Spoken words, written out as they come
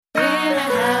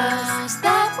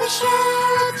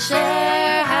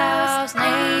Sharehouse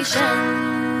Nation.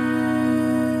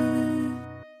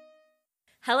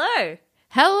 Hello.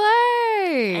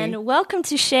 Hello. And welcome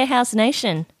to Sharehouse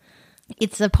Nation.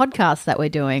 It's a podcast that we're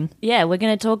doing Yeah, we're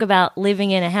going to talk about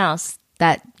living in a house.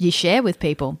 that you share with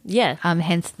people. Yeah.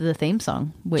 Hence the theme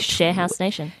song. Which, Sharehouse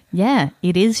Nation. Yeah,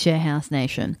 it is Sharehouse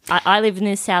Nation. I live in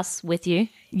this house with you.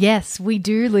 Yes, we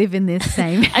do live in this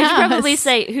same house. I should probably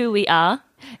say who we are.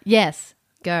 Yes,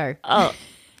 go. Oh,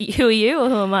 who are you or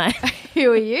who am I?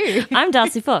 Who are you? I'm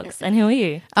Darcy Fox, and who are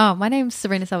you? Oh, my name's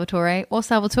Serena Salvatore, or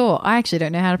Salvatore. I actually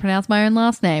don't know how to pronounce my own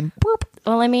last name. Boop.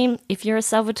 Well, I mean, if you're a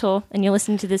Salvatore and you're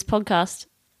listening to this podcast,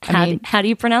 how do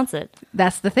you pronounce it?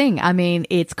 That's the thing. I mean,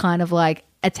 it's kind of like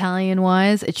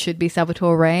Italian-wise, it should be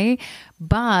Salvatore,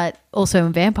 but also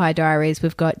in Vampire Diaries,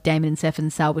 we've got Damon and Stefan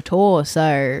Salvatore.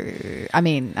 So, I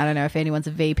mean, I don't know if anyone's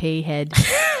a VP head.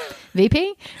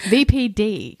 VP?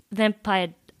 VPD.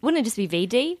 Vampire. Wouldn't it just be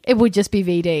VD? It would just be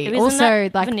VD. Isn't Also,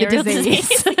 that like the venereal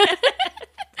disease.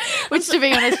 Which, to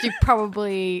be honest, you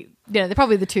probably, they're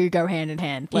probably the two go hand in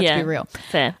hand. Let's be real.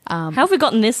 Fair. How have we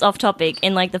gotten this off topic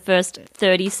in like the first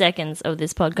 30 seconds of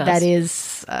this podcast? That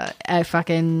is a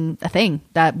thing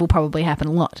that will probably happen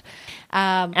a lot.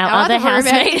 Our other roommate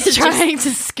housemates is trying to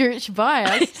scooch by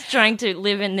us. trying to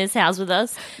live in this house with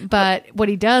us. But what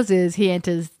he does is he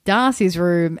enters Darcy's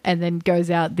room and then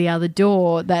goes out the other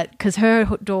door because her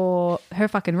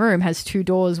fucking room has two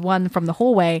doors, one from the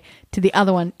hallway to the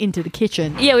other one into the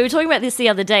kitchen. Yeah, we were talking about this the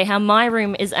other day, how my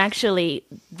room is actually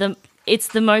it's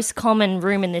the most common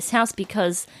room in this house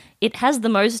because it has the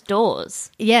most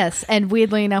doors. Yes, and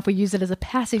weirdly enough, we use it as a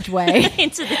passageway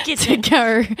into the kitchen. to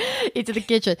go into the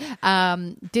kitchen.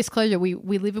 Disclosure, we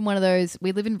live in one of those,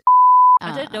 we live in...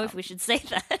 I don't know if we should say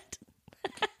that.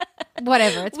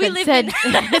 Whatever, it's been said.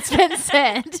 It's been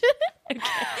said. Okay.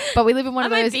 But we live in one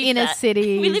of those inner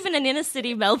cities. We live in an inner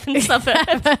city Melbourne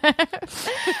suburb.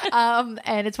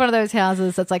 And it's one of those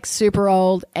houses that's like super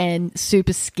old and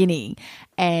super skinny.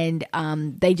 And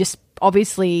they just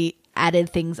obviously added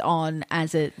things on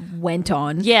as it went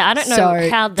on. Yeah, I don't know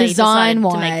how they decided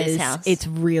to make this house. It's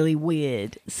really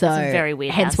weird. So it's a very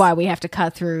weird hence house. why we have to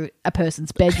cut through a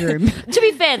person's bedroom. To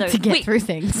be fair, though, to get through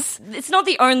things. It's not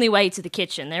the only way to the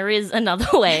kitchen. There is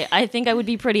another way. I think I would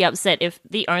be pretty upset if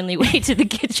the only way to the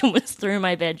kitchen was through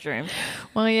my bedroom.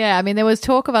 Well, yeah. I mean, there was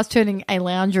talk of us turning a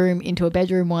lounge room into a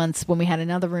bedroom once when we had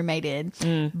another roommate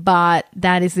in, but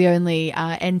that is the only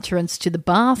entrance to the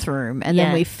bathroom. And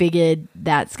then we figured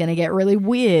that's going to get really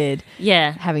weird.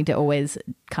 Yeah. Having to always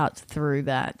cut through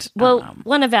that. Well,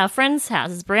 one of our friends'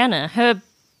 houses, Brianna, her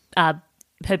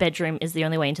bedroom is the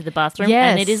only way into the bathroom.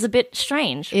 Yes. And it is a bit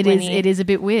strange. It is a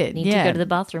bit weird. You need to go to the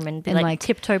bathroom and be like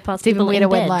tiptoe past it's even people weirder in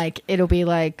when bed. like it'll be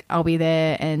like I'll be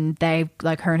there and they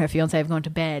like her and her fiance have gone to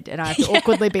bed and I have to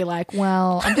awkwardly be like,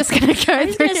 well, I'm just going to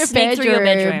go through your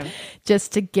bedroom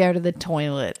just to go to the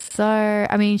toilet. So,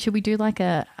 I mean, should we do like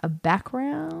a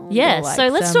background? Yeah, like so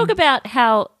let's talk about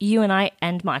how you and I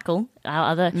and Michael,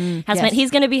 our other housemate, he's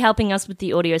going to be helping us with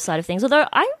the audio side of things. Although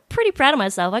I'm pretty proud of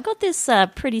myself. I got this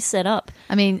pretty set up.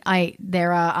 I mean,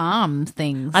 there are arm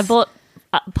things. I bought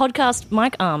podcast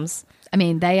mic arms. I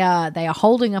mean, they are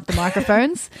holding up the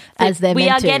microphones as they're meant to. We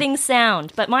are getting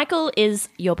sound. But Michael is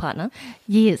your partner.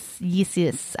 Yes. He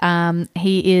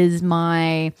is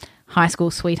my high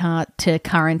school sweetheart to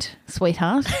current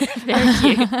sweetheart.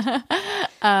 Very cute.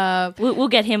 We'll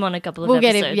get him on a couple of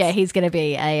episodes. He's going to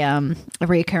be a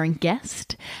reoccurring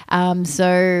guest.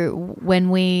 So when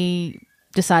we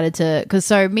decided to,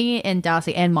 so me and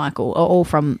Darcy and Michael are all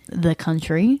from the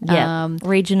country. Yeah,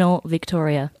 regional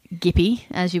Victoria. Gippy,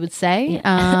 as you would say.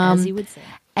 As you would say.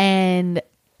 And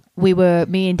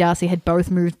me and Darcy had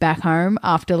both moved back home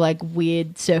after like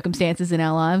weird circumstances in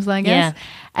our lives, I guess. Yeah.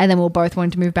 And then we both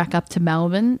wanted to move back up to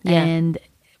Melbourne, Yeah. and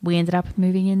we ended up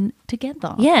moving in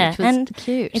together. Yeah, which was and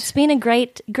cute. it's been a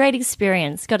great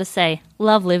experience. Got to say,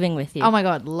 love living with you. Oh my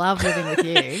God, love living with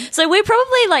you. So we're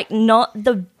probably like not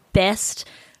the best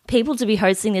people to be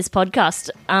hosting this podcast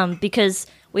because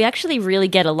we actually really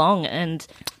get along, and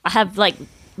I have like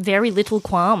very little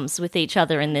qualms with each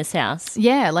other in this house.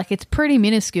 Yeah, like it's pretty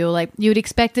minuscule. Like you would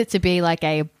expect it to be like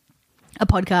a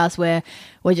podcast where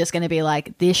we're just going to be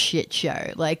like this shit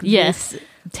show, like this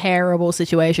terrible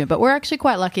situation. But we're actually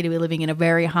quite lucky to be living in a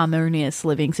very harmonious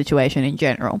living situation in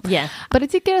general. Yeah. But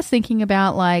it did get us thinking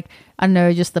about like, I don't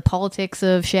know, just the politics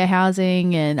of share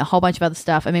housing and a whole bunch of other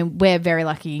stuff. I mean, we're very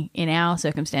lucky in our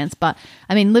circumstance, but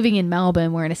I mean, living in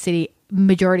Melbourne, we're in a city,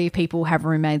 majority of people have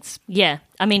roommates. Yeah.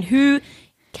 I mean, who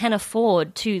can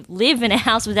afford to live in a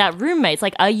house without roommates?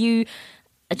 Like, are you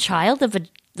a child of a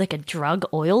like a drug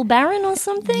oil baron or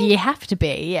something. You have to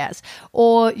be, yes.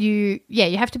 Or you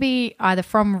have to be either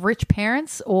from rich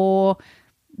parents or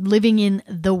living in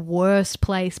the worst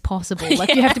place possible.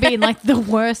 Like you have to be in like the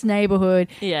worst neighborhood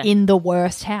Yeah. in the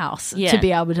worst house Yeah. to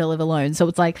be able to live alone. So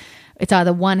it's like, it's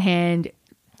either one hand,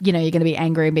 you know, you're going to be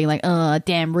angry and being like, oh,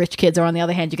 damn rich kids. Or on the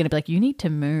other hand, you're going to be like, you need to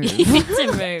move.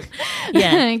 To move.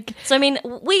 Yeah. So, I mean,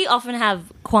 we often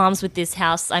have qualms with this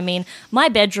house. I mean, my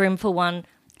bedroom, for one,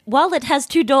 while it has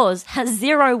 2 doors, has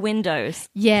 0 windows.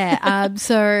 Yeah.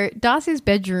 So Darcy's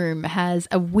bedroom has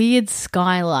a weird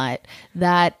skylight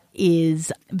that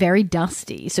is very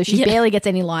dusty. So she Yeah. barely gets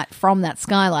any light from that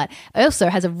skylight. It also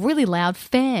has a really loud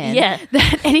fan. Yeah.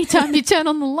 That anytime you turn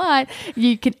on the light,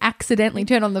 you can accidentally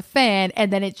turn on the fan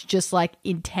and then it's just like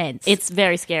intense. It's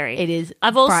very scary. It is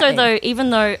I've also, frightening. though, even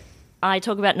though I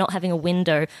talk about not having a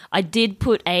window, I did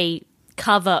put a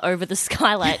cover over the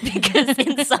skylight because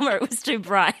in summer it was too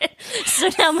bright. So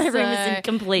now my room is in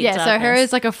complete darkness. so hers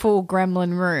is like a full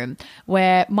gremlin room,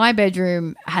 where my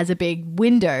bedroom has a big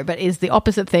window but is the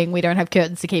opposite thing. We don't have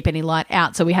curtains to keep any light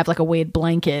out, so we have like a weird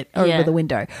blanket over Yeah. the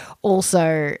window.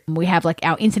 Also, we have like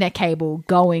our internet cable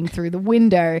going through the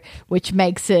window, which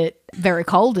makes it very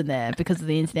cold in there because of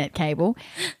the internet cable.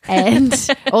 And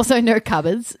also no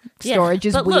cupboards. Yeah. Storage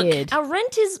is but weird. Look, our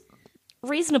rent is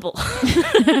reasonable.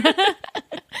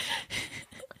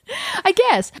 I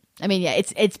guess. I mean, yeah,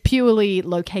 it's purely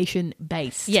location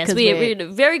based. Yes, 'cause we're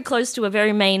very close to a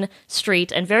very main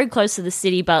street and very close to the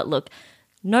city, but look,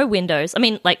 no windows. I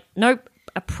mean, like, no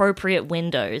appropriate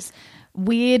windows.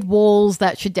 weird walls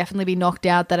that should definitely be knocked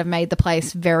out that have made the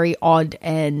place very odd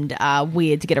and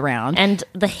weird to get around. And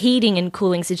the heating and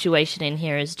cooling situation in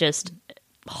here is just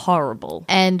horrible.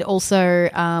 And also,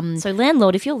 So,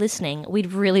 landlord, if you're listening,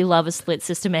 we'd really love a split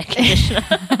system air conditioner.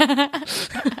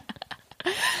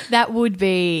 that would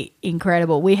be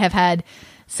incredible. We have had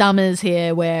summers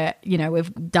here where, you know,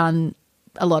 we've done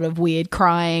a lot of weird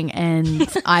crying and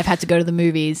I've had to go to the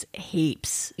movies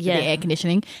heaps for Yeah. the air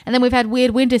conditioning. And then we've had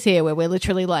weird winters here where we're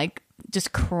literally like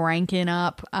just cranking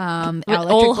up our With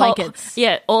electric blankets.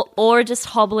 or just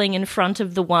hobbling in front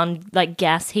of the one like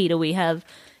gas heater we have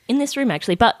in this room,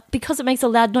 actually. But because it makes a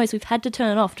loud noise, we've had to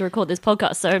turn it off to record this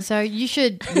podcast. So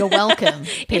You're welcome.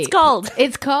 it's Pete. cold.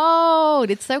 It's cold.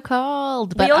 It's so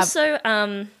cold. But We also,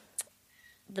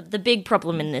 the big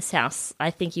problem in this house, I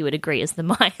think you would agree, is the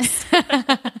mice.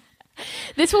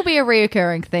 this will be a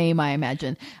reoccurring theme, I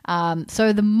imagine.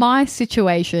 So the mice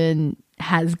situation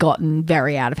has gotten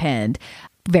very out of hand,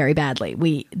 very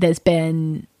badly. There's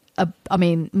been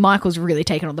Michael's really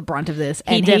taken on the brunt of this,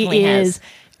 and he definitely has. is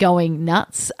going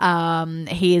nuts.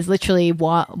 He is literally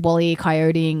Wally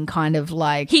Coyoteing, kind of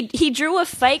like He drew a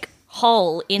fake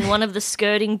hole in one of the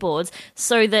skirting boards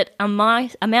so that a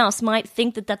mouse might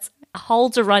think that that's a hole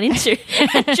to run into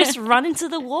and just run into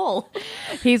the wall.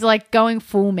 he's like going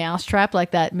full mousetrap,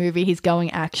 like that movie. He's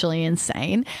going actually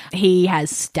insane. He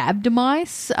has stabbed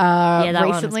mice that one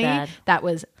was recently. bad. That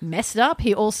was messed up.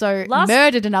 He also Last-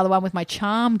 murdered another one with my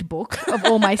Charmed book of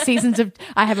all my seasons of.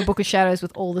 I have a book of shadows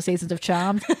with all the seasons of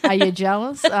Charmed. Are you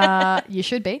jealous? You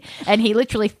should be. And he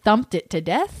literally thumped it to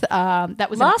death. That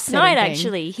was an Last upsetting night, thing.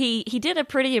 actually, he did a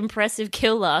pretty impressive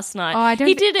kill last night. Oh, I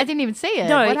he did it. I didn't even see it.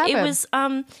 No, What it happened? was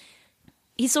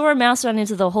he saw a mouse run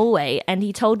into the hallway and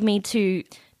he told me to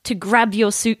grab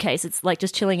your suitcase. It's like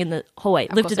just chilling in the hallway.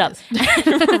 Lift course it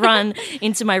up and run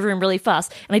into my room really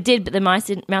fast. And I did, but the mouse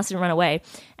didn't run away.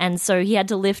 And so he had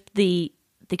to lift the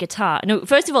guitar. No,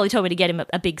 first of all, he told me to get him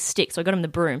a big stick, so I got him the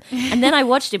broom. And then I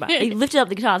watched him. He lifted up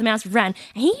the guitar, the mouse ran,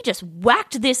 and he just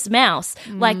whacked this mouse,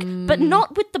 like, but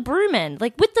not with the broom end,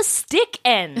 like with the stick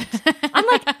end. I'm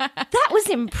like, that was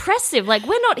impressive. Like,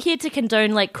 we're not here to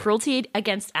condone like cruelty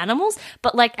against animals,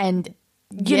 but like, And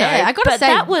you yeah, know, I gotta but say,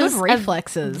 that was good a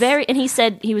reflexes. and he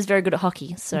said he was very good at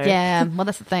hockey. So Yeah, well,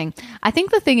 that's the thing. I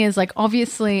think the thing is, like,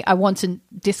 obviously, I want to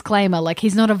disclaimer, like,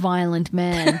 he's not a violent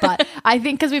man, but I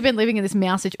think because we've been living in this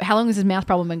mouse situation, how long has this mouse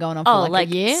problem been going on for? Like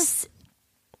a year?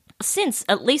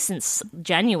 At least since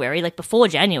January, like before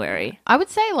January. I would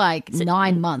say like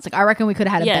 9 months. Like, I reckon we could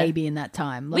have had Yeah. a baby in that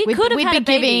time. Like, We could have we'd had be a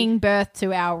baby. giving birth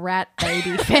to our rat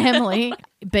baby family.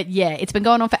 But yeah, it's been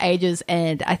going on for ages,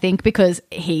 and I think because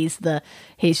he's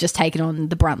just taken on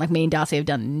the brunt. Like, me and Darcy have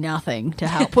done nothing to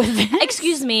help with it.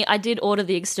 Excuse me, I did order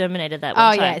the exterminator that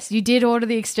one Oh time. yes, you did order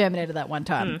the exterminator that one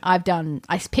time. I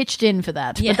pitched in for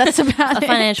that, but that's about A it.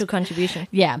 financial contribution.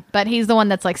 Yeah, but he's the one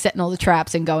that's like setting all the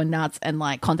traps and going nuts and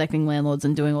like contacting landlords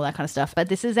and doing all that kind of stuff. But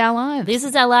this is our lives. This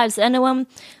is our lives. And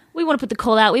we want to put the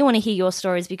call out. We want to hear your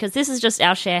stories because this is just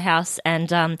our share house,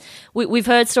 and we've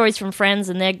heard stories from friends,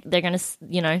 and they're going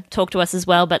to talk to us as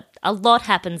well. But a lot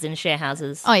happens in share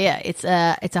houses. Oh yeah, it's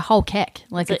a whole keck.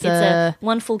 Like It's a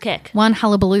one full keck. one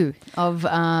hullabaloo of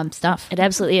stuff. It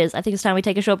absolutely is. I think it's time we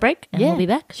take a short break, and we'll be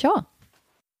back. Sure.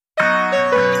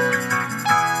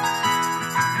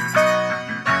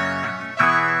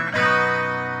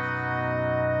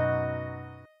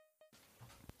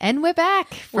 And we're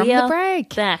back from We the are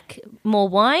break. Back. More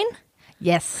wine?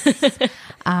 Yes.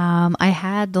 I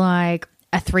had like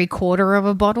a 3/4 of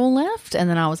a bottle left, and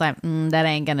then I was like, that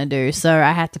ain't gonna do. So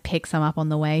I had to pick some up on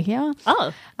the way here.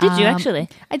 Oh, did you actually?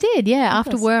 I did, yeah.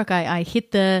 After work, I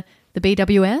hit the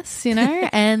BWS,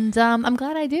 and I'm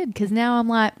glad I did because now I'm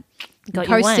like Got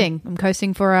your wine. coasting. I'm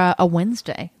coasting for a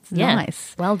Wednesday. It's Yeah.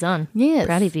 nice. Well done. Yes.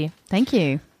 Proud of you. Thank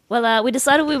you. Well, we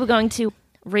decided we were going to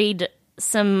read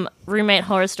some roommate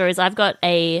horror stories. I've got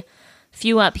a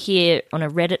few up here on a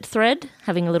Reddit thread,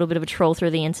 having a little bit of a troll through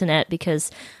the internet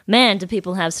because, man, do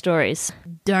people have stories.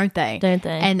 Don't they? Don't they?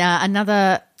 And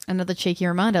another cheeky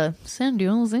reminder, send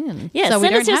yours in. Yeah, so we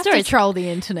send us don't your have stories. to troll the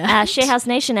internet.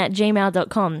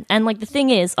 sharehousenation@gmail.com. And the thing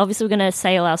is, obviously we're going to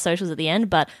say all our socials at the end,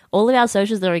 but all of our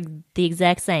socials are the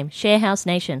exact same. Sharehouse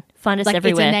Nation. Find us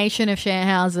everywhere. It's a nation of share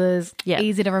houses. Yeah.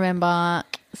 Easy to remember.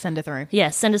 Send it through. Yeah,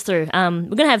 send us through. We're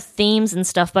going to have themes and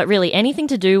stuff, but really anything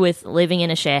to do with living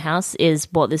in a share house is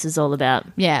what this is all about.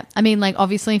 Yeah. I mean,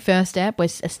 obviously, first step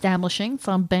was establishing,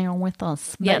 so bear with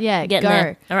us. But Yep, yeah, getting go.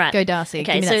 there. All right. Go, Darcy.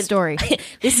 Okay, Give me so that story.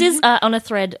 This is on a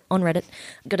thread on Reddit.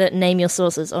 Got to name your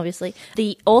sources, obviously.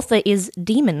 The author is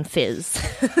Demon Fizz.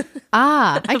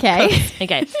 Okay.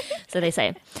 Okay, so they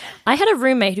say, I had a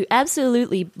roommate who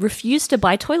absolutely refused to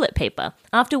buy toilet paper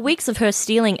after weeks of her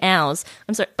stealing ours.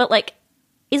 I'm sorry, but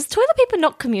is toilet paper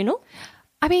not communal?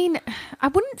 I mean, I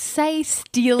wouldn't say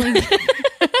stealing.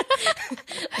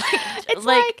 It's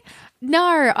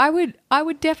no, I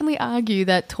would definitely argue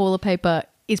that toilet paper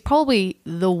is probably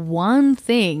the one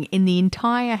thing in the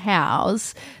entire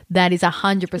house that is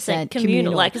 100%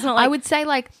 communal. It's not I would say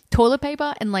toilet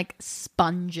paper and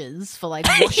sponges for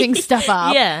washing stuff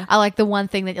up. Yeah. Are the one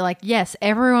thing that you're yes,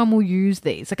 everyone will use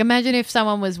these. Imagine if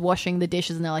someone was washing the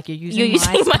dishes and they're you're using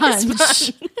my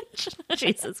sponge.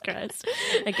 Jesus Christ.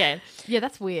 Okay. Yeah,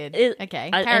 that's weird. Okay,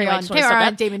 anyway, carry I on. just wanna Carry stop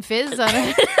on, that. Demon Fizz.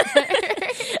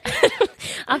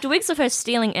 After weeks of her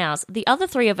stealing ours, the other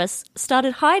three of us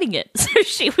started hiding it so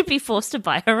she would be forced to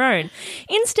buy her own.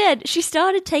 Instead, she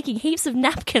started taking heaps of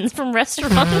napkins from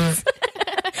restaurants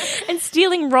and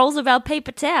stealing rolls of our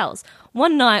paper towels.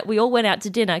 One night, we all went out to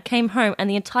dinner, came home, and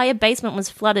the entire basement was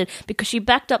flooded because she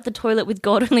backed up the toilet with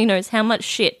God only knows how much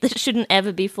shit that shouldn't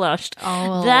ever be flushed.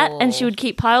 Oh. That, and she would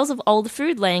keep piles of old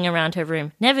food laying around her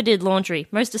room. Never did laundry.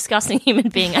 Most disgusting human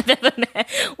being I've ever met.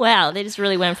 Wow, they just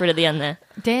really went for it at the end there.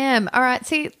 Damn. All right.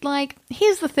 See,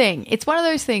 here's the thing. It's one of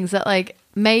those things that,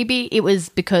 maybe it was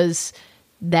because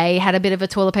they had a bit of a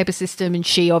toilet paper system and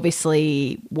she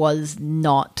obviously was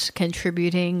not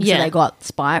contributing. Yeah. So they got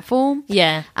spiteful.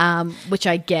 Yeah. Which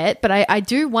I get. But I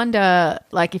do wonder,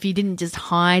 if you didn't just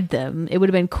hide them, it would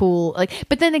have been cool.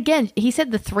 But then again, he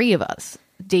said the three of us.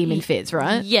 Demon Fizz,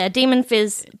 right? Yeah, Demon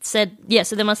Fizz said,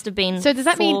 so there must have been. So does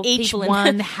that mean 4 each people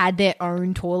one had their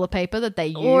own toilet paper that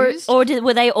they Or used?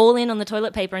 were they all in on the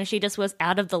toilet paper and she just was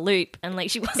out of the loop and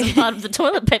she wasn't part of the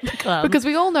toilet paper club? Because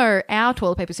we all know our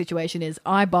toilet paper situation is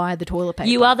I buy the toilet paper.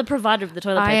 You are the provider of the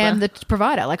toilet paper. I am the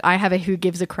provider. I have a Who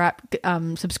Gives a Crap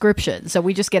subscription. So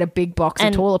we just get a big box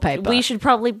and of toilet paper. We should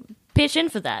probably pitch in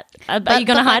for that. Are you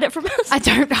going to hide it from us? I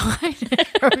don't hide it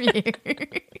from you.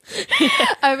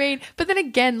 I mean, but then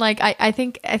again, I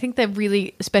think the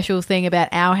really special thing about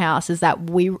our house is that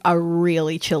we are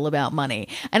really chill about money,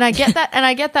 and I get that. And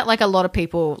I get that, a lot of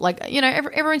people,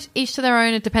 everyone's each to their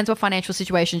own. It depends what financial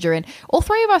situations you're in. All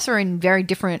three of us are in very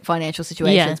different financial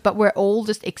situations, Yeah. but we're all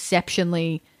just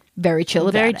exceptionally very chill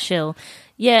about Very it. chill.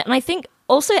 Yeah, and I think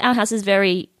also our house is a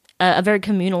very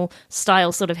communal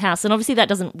style sort of house, and obviously that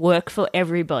doesn't work for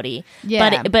everybody.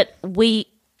 Yeah. but we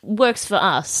works for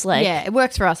us. Yeah, it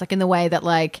works for us, in the way that,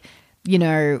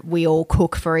 we all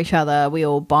cook for each other. We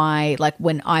all buy,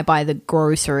 when I buy the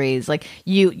groceries,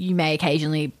 you may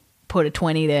occasionally put a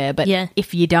 20 there, but Yeah.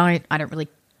 if you don't, I don't really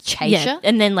chase you.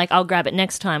 and then I'll grab it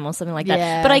next time or something like that.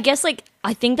 Yeah. But I guess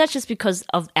I think that's just because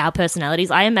of our personalities.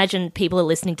 I imagine people are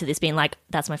listening to this being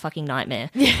that's my fucking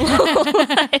nightmare.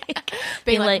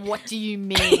 Being like- what do you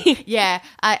mean? Yeah,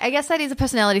 I guess that is a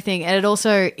personality thing, and it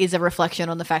also is a reflection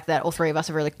on the fact that all three of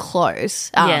us are really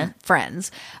close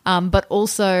friends. But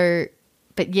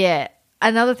yeah,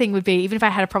 another thing would be, even if I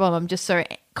had a problem, I'm just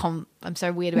I'm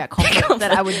so weird about conflict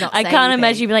that I would not say I can't anything.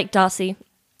 imagine you'd be like, Darcy,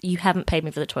 you haven't paid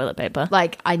me for the toilet paper.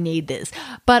 Like, I need this.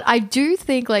 But I do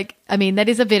think, like, I mean, that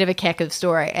is a bit of a keck of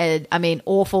story. And, I mean,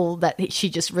 awful that she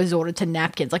just resorted to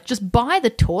napkins. Like, just buy the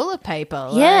toilet paper.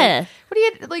 Like, Yeah. what do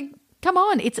you, like, come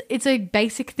on. It's a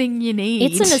basic thing you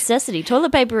need. It's a necessity.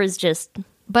 Toilet paper is just...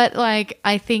 But, like,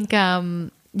 I think,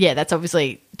 yeah, that's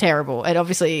obviously terrible. And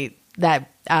obviously that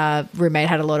roommate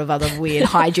had a lot of other weird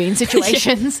hygiene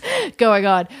situations going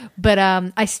on. But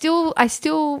I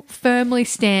still firmly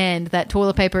stand that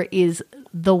toilet paper is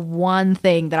the one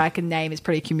thing that I can name is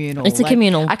pretty communal. It's a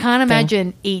communal I can't thing.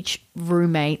 imagine each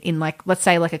roommate in, like, let's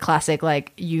say like a classic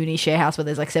like uni share house where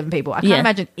there's like 7 people. I can't Yeah.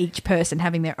 imagine each person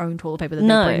having their own toilet paper that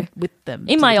No. they bring with them.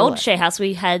 In to my the old toilet. share house,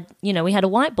 we had a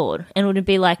whiteboard, and it would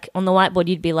be like, on the whiteboard,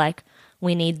 you'd be like,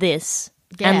 we need this.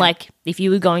 Yeah. And, like, if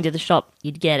you were going to the shop,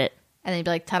 you'd get it. And then you'd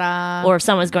be like, ta-da. Or if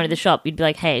someone was going to the shop, you'd be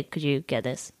like, hey, could you get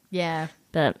this? Yeah.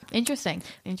 But Interesting.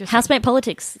 housemate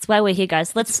politics, it's why we're here,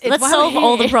 guys. Let's why we're solve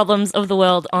all the here. problems of the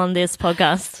world on this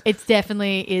podcast. It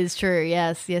definitely is true.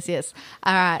 Yes.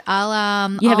 All right.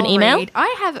 You have an email? read.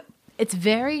 I have. It's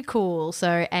very cool.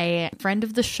 So a friend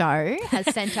of the show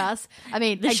has sent us. I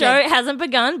mean, The again, show hasn't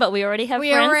begun, but we already have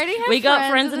we friends. already have. we got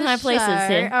friends of in the high places show.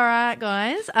 here. All right,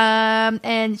 guys.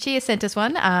 And she has sent us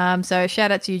one. So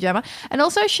shout out to you, Gemma, and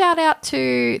also shout out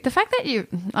to the fact that you.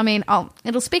 I mean,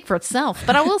 it'll speak for itself.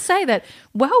 But I will say that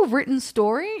well written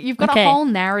story. You've got Okay. a whole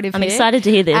narrative. I'm here. excited to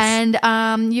hear this.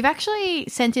 And you've actually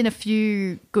sent in a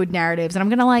few good narratives, and I'm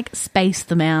going to like space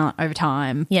them out over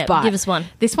time. Yeah, But give us one.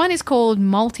 This one is called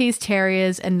Maltese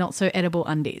Terriers and Not So Edible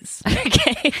Undies.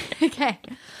 Okay. Okay.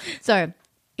 So,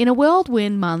 in a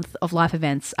whirlwind month of life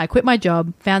events, I quit my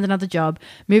job, found another job,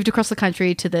 moved across the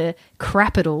country to the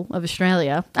capital of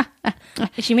Australia.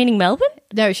 Is she meaning Melbourne?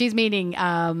 No, she's meaning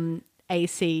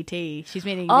ACT. She's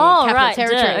meaning the Oh, Capital right,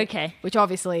 Territory. duh, okay. Which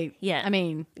obviously, Yeah. I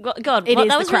mean, God, It what, is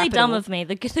that the was really dumb capital. of me.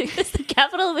 Is the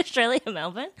capital of Australia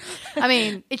Melbourne? I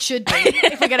mean, it should be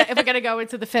if we're gonna go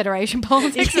into the federation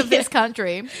politics of this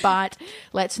country. But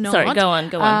let's not. Sorry, go on.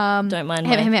 Don't mind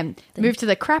my Moved to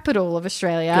the capital of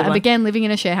Australia Good and one. began living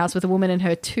in a share house with a woman and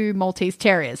her 2 Maltese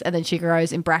terriers, and then she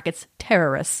grows in brackets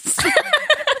terrorists.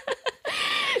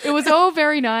 It was all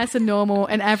very nice and normal,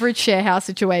 an average share house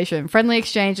situation. Friendly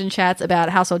exchange and chats about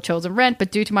household chores and rent,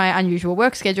 but due to my unusual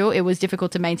work schedule, it was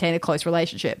difficult to maintain a close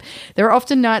relationship. There were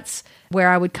often nights where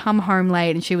I would come home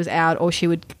late and she was out, or she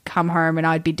would come home and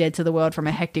I'd be dead to the world from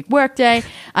a hectic workday,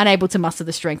 unable to muster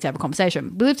the strength to have a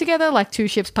conversation. We lived together like 2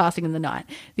 ships passing in the night.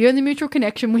 The only mutual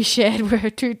connection we shared were her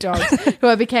 2 dogs, who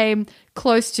I became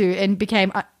close to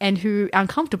and who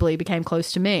uncomfortably became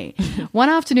close to me. One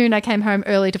afternoon, I came home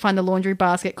early to find the laundry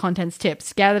basket contents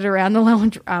tips gathered around the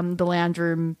lounge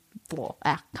room floor.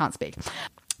 Can't speak.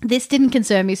 This didn't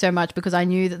concern me so much because I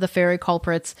knew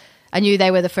that I knew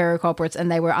they were the furry culprits and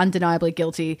they were undeniably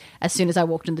guilty as soon as I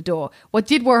walked in the door. What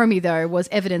did worry me, though, was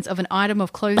evidence of an item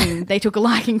of clothing they took a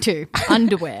liking to,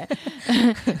 underwear.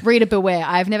 Reader beware.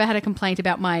 I've never had a complaint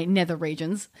about my nether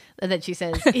regions. That she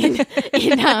says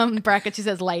in brackets, she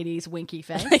says ladies, winky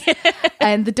face.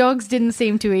 And the dogs didn't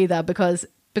seem to either because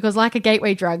like a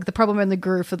gateway drug, the problem only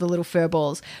grew for the little fur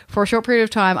balls. For a short period of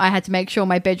time, I had to make sure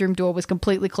my bedroom door was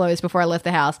completely closed before I left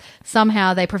the house.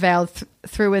 Somehow they prevailed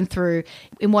through and through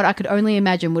in what I could only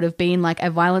imagine would have been like a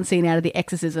violent scene out of The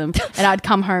Exorcism. And I'd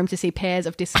come home to see pairs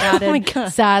of discarded,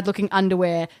 sad-looking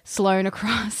underwear flown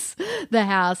across the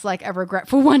house like a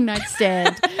regretful one-night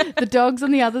stand. The dogs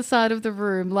on the other side of the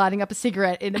room lighting up a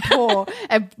cigarette in a paw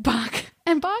and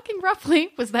barking roughly.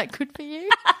 Was that good for you?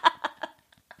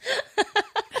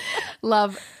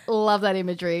 Love that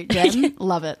imagery, Jen.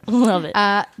 Love it. Love it.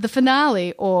 The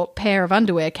finale, or pair of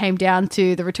underwear, came down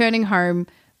to returning home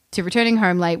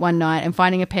late one night and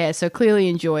finding a pair so clearly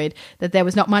enjoyed that there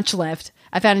was not much left.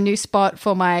 I found a new spot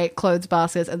for my clothes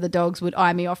baskets and the dogs would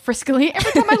eye me off friskily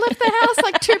every time I left the house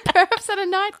like 2 perps at a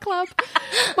nightclub.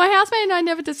 My housemate and I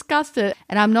never discussed it,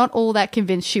 and I'm not all that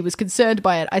convinced she was concerned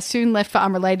by it. I soon left for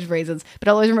unrelated reasons, but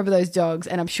I'll always remember those dogs,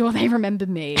 and I'm sure they remember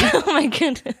me. Oh my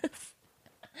goodness.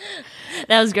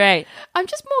 That was great. I'm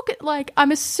just more like,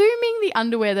 I'm assuming the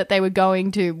underwear that they were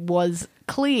going to was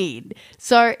clean.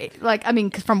 So, like, I mean,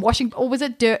 'cause from washing, or was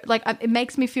it dirt? Like, it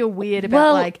makes me feel weird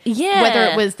about, Well, yeah. whether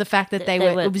it was the fact that They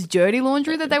were- it was dirty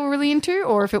laundry that they were really into,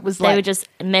 or if it was They like were just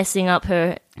messing up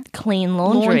her clean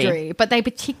laundry. But they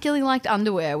particularly liked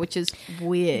underwear, which is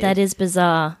weird. That is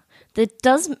bizarre. That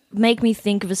does make me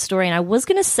think of a story, and I was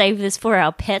going to save this for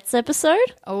our pets episode.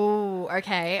 Oh,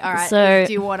 okay. All right. So-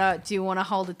 do you want to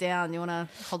hold it down? You want to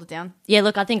hold it down? Yeah,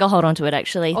 look, I think I'll hold on to it,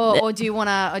 actually. Or do you want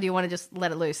to just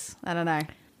let it loose? I don't know.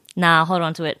 Nah, hold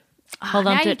on to it. Hold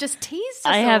on now to you it. just teased us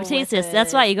I have all teased with this.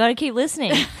 That's it. why you got to keep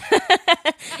listening.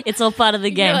 It's all part of the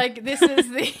You're game. like, this is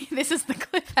the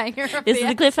cliffhanger of This is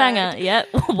the cliffhanger. Yep.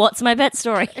 What's my bet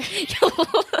story?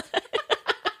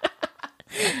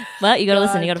 Well, you got to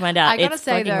listen. You got to find out. I gotta It's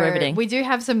say fucking though, riveting. we do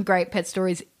have some great pet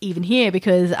stories even here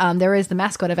because there is the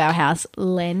mascot of our house,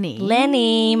 Lenny.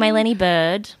 Lenny, my Lenny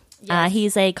bird.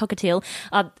 He's a cockatiel.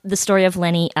 The story of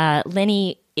Lenny.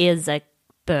 Lenny is a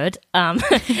bird,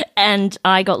 and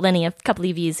I got Lenny a couple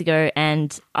of years ago,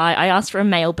 and I asked for a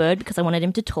male bird because I wanted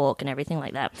him to talk and everything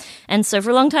like that. And so for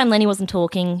a long time, Lenny wasn't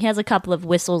talking. He has a couple of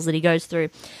whistles that he goes through.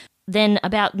 Then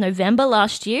about November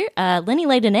last year, Lenny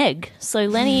laid an egg. So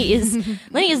Lenny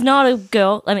is not a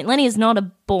girl. I mean, Lenny is not a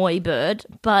boy bird,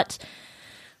 but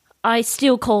I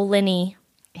still call Lenny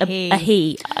a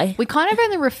he. We kind of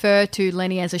only refer to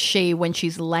Lenny as a she when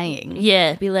she's laying.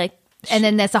 Yeah, be like, And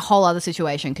then there's a whole other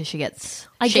situation because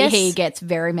he gets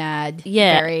very mad,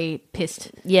 Yeah. very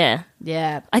pissed. yeah.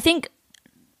 Yeah. I think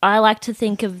I like to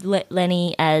think of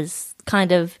Lenny as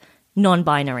kind of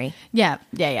non-binary. Yeah,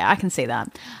 I can see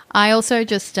that. I also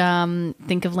just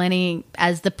think of Lenny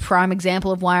as the prime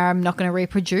example of why I'm not going to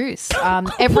reproduce.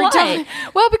 Every Why? time,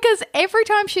 well, because every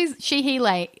time he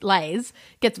lays,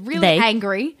 gets really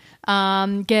angry,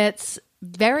 gets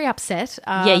very upset.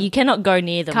 Yeah, you cannot go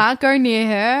near them. Can't go near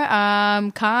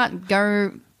her. Can't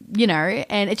go.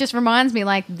 And it just reminds me,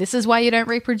 like, this is why you don't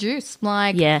reproduce.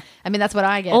 Like, Yeah. I mean, that's what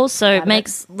I get. Also, out it of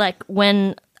makes like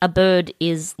when a bird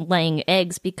is laying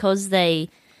eggs because there's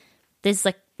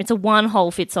like it's a one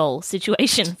hole fits all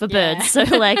situation for birds. So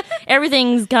like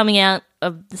everything's coming out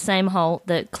of the same hole,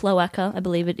 the cloaca, I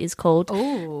believe it is called.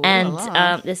 Ooh, and la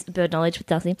la. there's bird knowledge with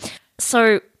Darcy.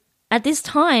 So at this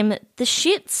time, the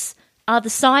shits are the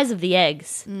size of the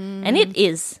eggs, and it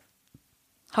is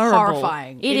horrible.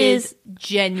 horrifying. It is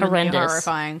genuinely horrendous.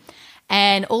 horrifying.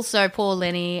 And also, poor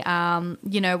Lenny,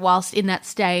 whilst in that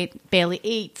state, barely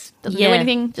eats, doesn't do Yeah.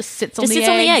 anything, just sits on Just the sits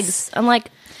eggs. on the eggs. I'm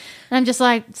like, And I'm just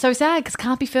like, so sad because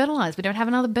can't be fertilized. We don't have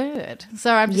another bird.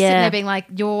 So I'm just Yeah. sitting there being like,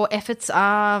 your efforts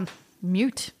are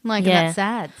mute. Like, Yeah. and that's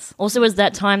sad. also was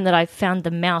that time that I found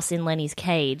the mouse in Lenny's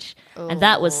cage, and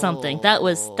that was something. That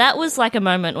was like a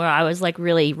moment where I was like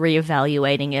really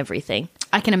reevaluating everything.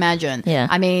 I can imagine. Yeah.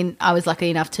 I mean, I was lucky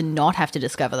enough to not have to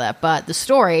discover that, but the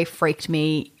story freaked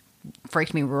me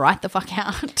right the fuck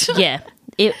out. Yeah,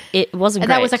 it wasn't And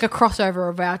great. that was like a crossover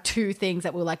of our two things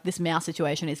that were like, this mouse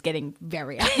situation is getting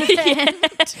very out of hand.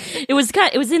 it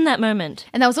was in that moment.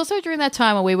 And that was also during that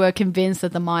time where we were convinced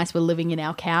that the mice were living in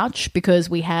our couch because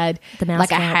we had The mouse like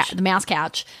couch. the mouse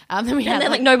couch. Then we had And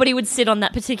then like nobody would sit on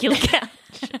that particular couch.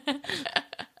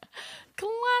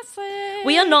 classic.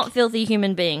 We are not filthy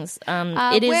human beings.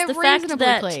 It is we're the fact reasonably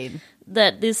that clean.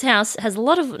 that this house has a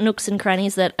lot of nooks and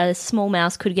crannies that a small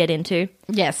mouse could get into,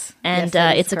 Yes, and yes,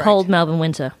 that is it's a correct. cold Melbourne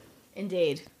winter.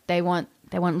 Indeed, they want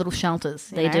little shelters.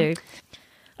 They do.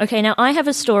 Okay, now I have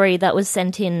a story that was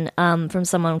sent in from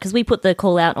someone because we put the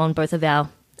call out on both of our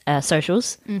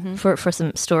socials for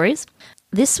some stories.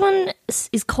 This one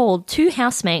is called Two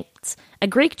Housemates, a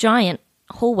Greek Giant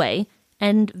Hallway,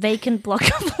 and Vacant Block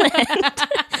of Land.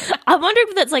 I'm wondering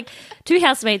if that's like two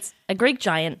housemates, a Greek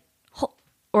giant,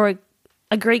 or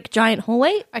a Greek giant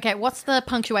hallway. Okay, what's the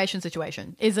punctuation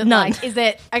situation? Is it None. like, is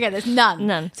there, okay, there's none.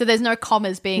 None. So there's no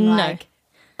commas being No. like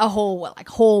a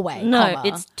hallway. No, comma.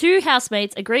 it's two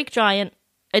housemates, a Greek giant.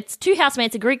 It's two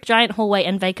housemates, a Greek giant hallway,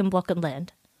 and vacant block of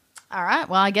land. All right,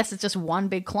 well, I guess it's just one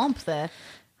big clump there.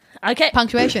 Okay.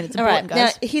 Punctuation, it's All right. important,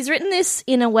 guys. Now, he's written this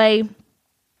in a way,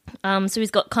 so he's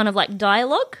got kind of like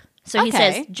dialogue. So he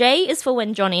Okay. says, J is for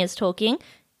when Johnny is talking,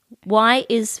 Y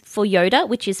is for Yoda,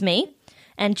 which is me,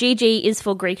 and GG is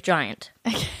for Greek giant.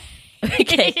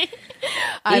 Okay.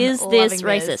 I'm Is loving this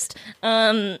racist?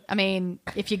 I mean,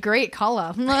 if you Greek,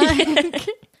 color. Like,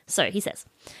 So he says,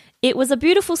 it was a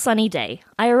beautiful sunny day.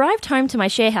 I arrived home to my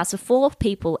share house of 4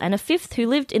 people and a 5th who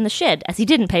lived in the shed as he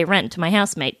didn't pay rent to my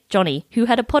housemate, Johnny, who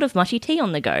had a pot of mushy tea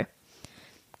on the go.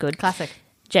 Good. classic.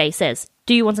 Jay says,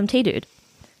 do you want some tea, dude?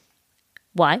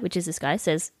 Y, which is this guy,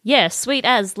 says, yeah, sweet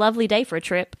as, lovely day for a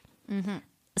trip. Mm-hmm.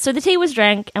 So the tea was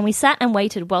drank, and we sat and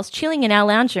waited whilst chilling in our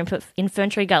lounge room in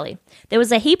Ferntree Gully. There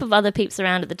was a heap of other peeps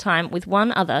around at the time, with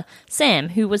one other, Sam,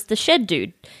 who was the shed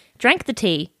dude, drank the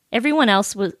tea. Everyone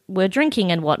else were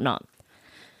drinking and whatnot.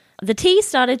 The tea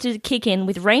started to kick in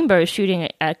with rainbows shooting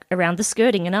around the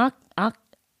skirting and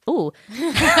ooh.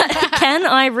 Can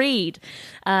I read?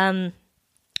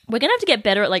 We're going to have to get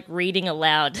better at like reading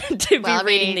aloud to be Well, I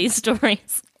reading mean, these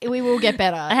stories. We will get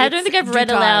better. I don't think I've read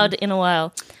aloud in a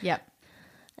while. Yep.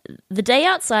 The day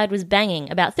outside was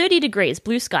banging, about 30 degrees,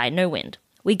 blue sky, no wind.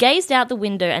 We gazed out the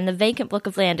window and the vacant block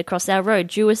of land across our road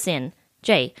drew us in.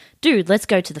 Jay, dude, let's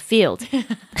go to the field.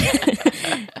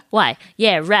 Why?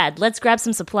 Yeah, rad. Let's grab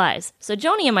some supplies. So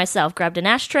Johnny and myself grabbed an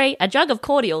ashtray, a jug of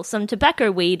cordial, some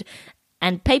tobacco weed,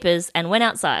 and papers and went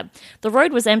outside. The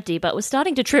road was empty, but was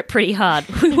starting to trip pretty hard.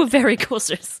 We were very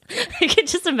cautious. I can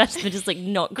just imagine them just like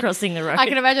not crossing the road. I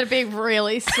can imagine it being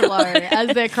really slow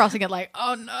as they're crossing it, like,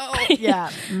 oh no. Yeah.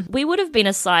 We would have been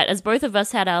a sight as both of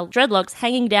us had our dreadlocks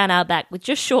hanging down our back with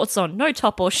just shorts on, no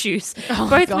top or shoes,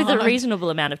 both with a God.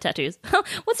 reasonable amount of tattoos.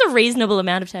 What's a reasonable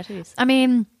amount of tattoos? I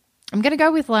mean, I'm going to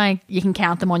go with like you can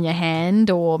count them on your hand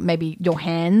or maybe your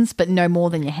hands, but no more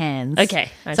than your hands. Okay.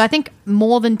 So I think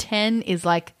more than 10 is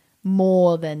like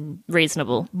more than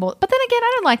Reasonable. more. But then again,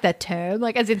 I don't like that term.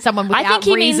 Like as in someone without I think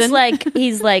he reason. means like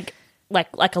he's like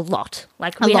a lot.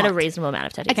 Like we had a lot. reasonable amount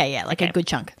of tattoos. Okay, yeah, like a good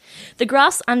chunk. The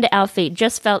grass under our feet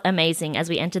just felt amazing as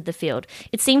we entered the field.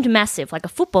 It seemed massive, like a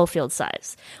football field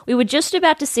size. We were just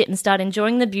about to sit and start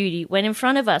enjoying the beauty when in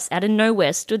front of us, out of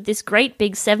nowhere, stood this great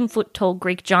big 7-foot-tall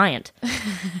Greek giant.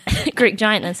 Greek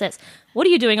giant then says, "What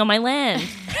are you doing on my land?"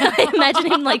 I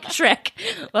imagine him like Shrek.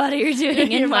 "What are you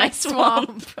doing in my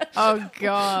swamp?" Oh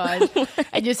god!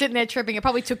 And you're sitting there tripping. It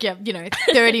probably took you,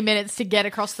 30 minutes to get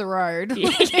across the road.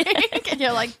 And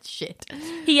you're like, shit.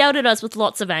 He yelled at us with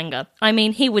lots of anger. I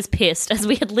mean, he was pissed as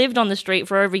we had lived on the street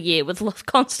for over a year with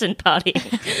constant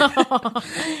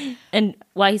partying. And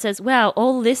why he says, "Wow,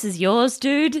 all this is yours,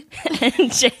 dude."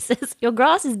 And Jay says, "Your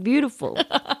grass is beautiful."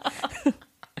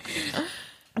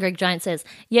 Greg Giant says,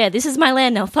 "Yeah, this is my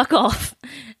land now, fuck off."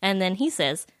 And then he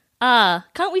says,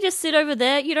 "Can't we just sit over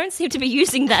there? You don't seem to be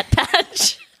using that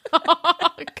patch."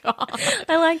 Oh god!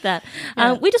 I like that.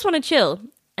 We just want to chill.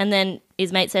 And then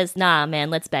his mate says, "Nah, man,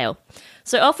 let's bail."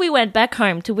 So off we went back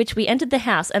home, to which we entered the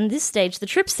house, and this stage the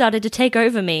trip started to take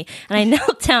over me, and I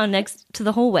knelt down next to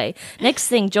the hallway. Next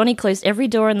thing, Johnny closed every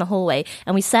door in the hallway,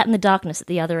 and we sat in the darkness at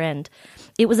the other end.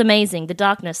 It was amazing, the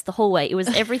darkness, the hallway, it was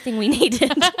everything we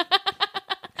needed.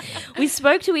 We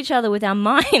spoke to each other with our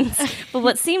minds for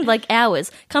what seemed like hours,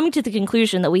 coming to the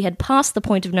conclusion that we had passed the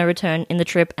point of no return in the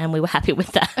trip, and we were happy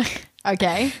with that.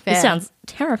 Okay, fair. This sounds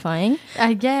terrifying.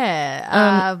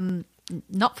 Yeah.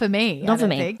 Not for me. Not for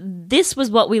me. This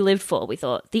was what we lived for, we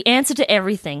thought. The answer to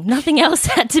everything. Nothing else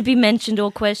had to be mentioned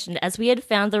or questioned, as we had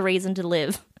found the reason to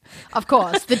live. Of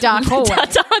course, the dark hallway.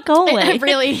 Dark hallway. It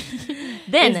really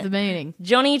Then is the meaning.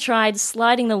 Johnny tried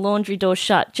sliding the laundry door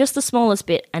shut, just the smallest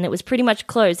bit, and it was pretty much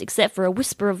closed except for a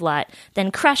whisper of light.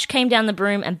 Then crash came down the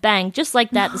broom, and bang, just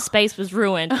like that, the space was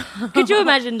ruined. Could you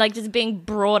imagine like just being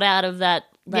brought out of that?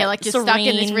 Yeah, like you're stuck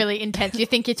in this really intense. You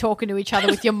think you're talking to each other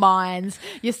with your minds.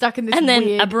 You're stuck in this and then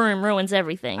weird... a broom ruins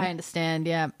everything. I understand,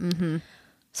 yeah.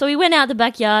 So we went out the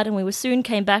backyard, and we were soon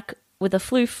came back with a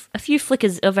few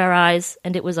flickers of our eyes,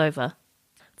 and it was over.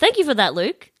 Thank you for that,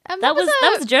 Luke. That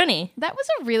was a journey. That was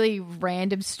a really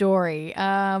random story, but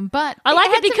I like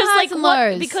it had some because highs and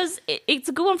lows. because it's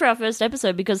a good one for our first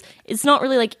episode because it's not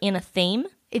really like in a theme.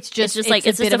 It's just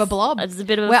it's a bit of a blob. It's a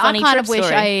bit of a Where funny I kind trip of wish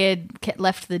story. I had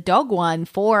left the dog one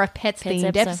for a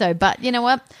pets-themed episode. But you know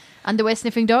what? Underwear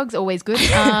sniffing dogs, always good.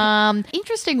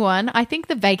 Interesting one. I think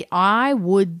I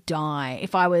would die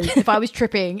if I was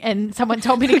tripping and someone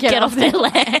told me to get off their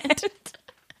land.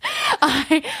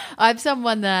 I'm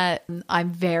someone that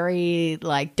I'm very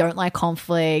don't like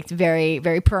conflict, very,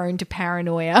 very prone to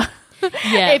paranoia.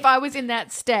 Yeah. If I was in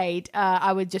that state,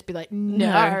 I would just be like, no.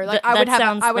 that I would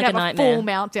sounds have like a a nightmare. full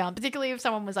meltdown, particularly if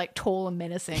someone was like tall and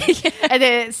menacing and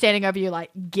they're standing over you like,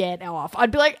 get off.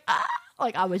 I'd be like, ah.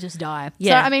 Like I would just die.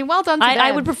 Yeah. So I mean, well done to them.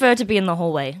 I would prefer to be in the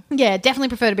hallway. Yeah, definitely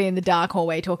prefer to be in the dark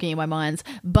hallway talking in my minds.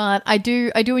 But I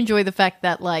do enjoy the fact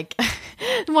that like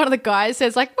one of the guys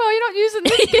says like, "Well, you're not using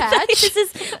this patch." This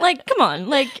is like, come on,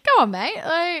 like Come on, mate.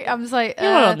 Like, I'm just like,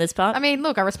 you're not on this part. I mean,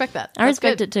 look, I respect that. I That's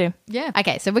respect good. it too. Yeah.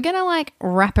 Okay, so we're gonna like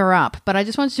wrap her up, but I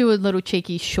just want to do a little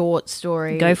cheeky short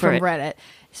story Go for from it. Reddit.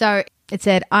 So it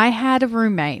said, I had a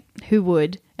roommate who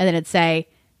would, and then it'd say,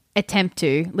 attempt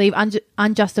to leave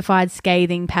unjustified,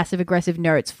 scathing, passive-aggressive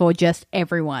notes for just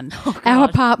everyone. Our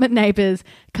apartment neighbours,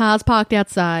 cars parked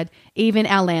outside, even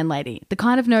our landlady. The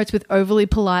kind of notes with overly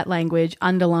polite language,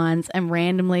 underlines, and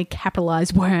randomly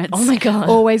capitalised words. Oh my God.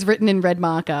 Always written in red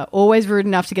marker. Always rude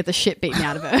enough to get the shit beaten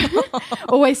out of her.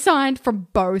 Always signed from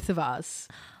both of us.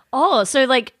 Oh, so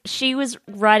like she was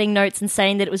writing notes and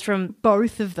saying that it was from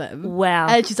Both of them. Wow.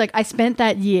 And she's like, I spent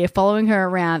that year following her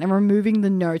around and removing the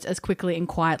notes as quickly and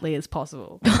quietly as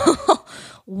possible.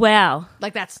 wow.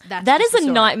 Like that is That is a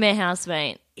nightmare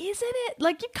housemate. Isn't it?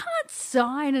 Like you can't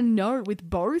sign a note with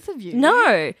both of you. No.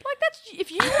 Like that's if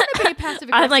you want to be passive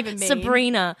aggressive I'm like, and mean,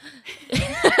 Sabrina,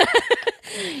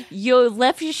 you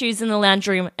left your shoes in the lounge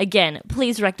room again.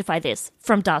 Please rectify this.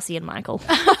 From Darcy and Michael.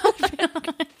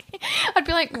 I'd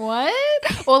be like,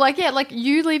 what? Or like, yeah, like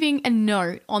you leaving a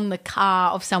note on the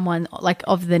car of someone, like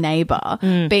of the neighbor,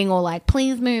 being all like,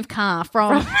 please move car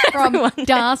from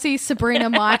Darcy, Sabrina,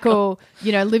 Michael,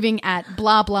 you know, living at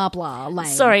blah, blah, blah lane.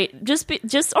 Sorry, just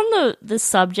on the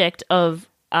subject of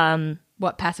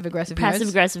What,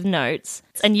 passive-aggressive notes,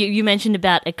 and you mentioned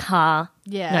about a car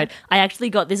note. I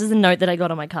actually got, this is a note that I got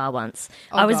on my car once.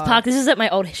 I was parked, this is at my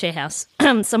old share house.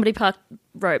 Somebody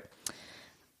wrote,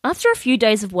 after a few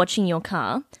days of watching your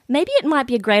car, maybe it might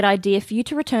be a great idea for you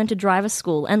to return to driver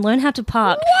school and learn how to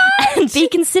park and be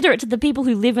considerate to the people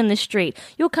who live in the street.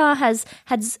 Your car has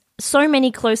had so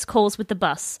many close calls with the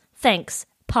bus. Thanks.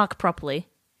 Park properly.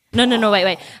 No,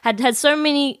 wait. Had so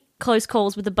many close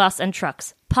calls with the bus and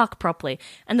trucks. Park properly.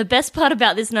 And the best part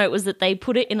about this note was that they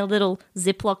put it in a little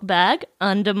Ziploc bag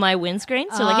under my windscreen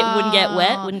so like it wouldn't get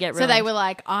wet, wouldn't get ruined. So they were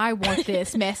like, I want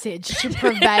this message to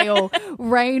prevail,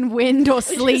 rain, wind or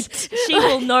sleet. She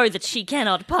will know that she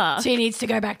cannot park. She needs to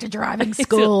go back to driving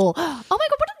school. Oh my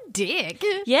God, what a dick.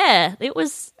 Yeah, it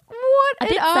was What a an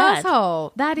bit sad.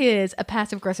 asshole. That is a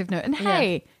passive-aggressive note. And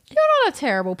hey, you're not a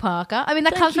terrible parker. I mean,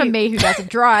 that comes you. from me who doesn't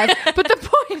drive. But the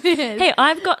point is... Hey,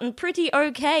 I've gotten pretty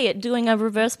okay at doing a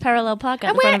reverse parallel park out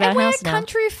in we're front of our house now.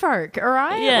 country folk, all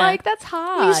right? Yeah. Like, that's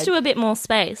hard. We're used to a bit more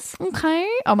space. Okay.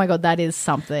 Oh my God, that is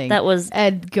something. That was...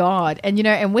 And God. And, you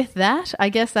know, and with that, I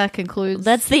guess that concludes...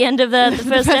 That's the end of the first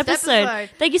first episode. episode.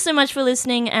 Thank you so much for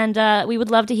listening, and we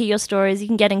would love to hear your stories. You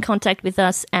can get in contact with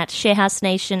us at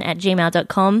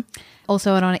sharehousenation@gmail.com.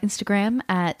 Also on Instagram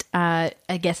at, I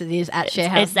guess it is at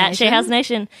Sharehouse It's at Sharehouse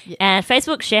Nation. And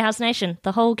Facebook, Sharehouse Nation.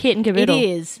 The whole kit and It caboodle.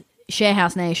 is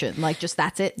Sharehouse Nation. Like, just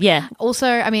that's it. Yeah. Also,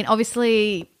 I mean,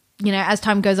 obviously, you know, as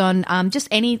time goes on, just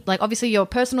any, like, obviously your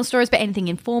personal stories, but anything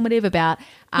informative about...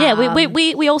 Yeah,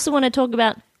 we also want to talk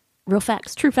about real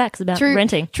facts, true facts about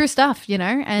renting. True stuff, you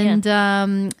know, and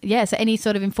so any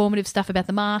sort of informative stuff about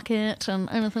the market and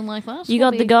anything like that. You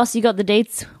got the goss, you got the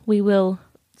dates. We will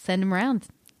send them around.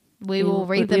 We will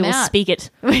read them we will out. speak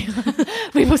it. We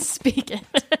will speak it.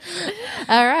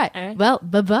 All right. Well,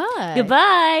 bye-bye.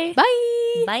 Goodbye.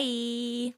 Bye. Bye.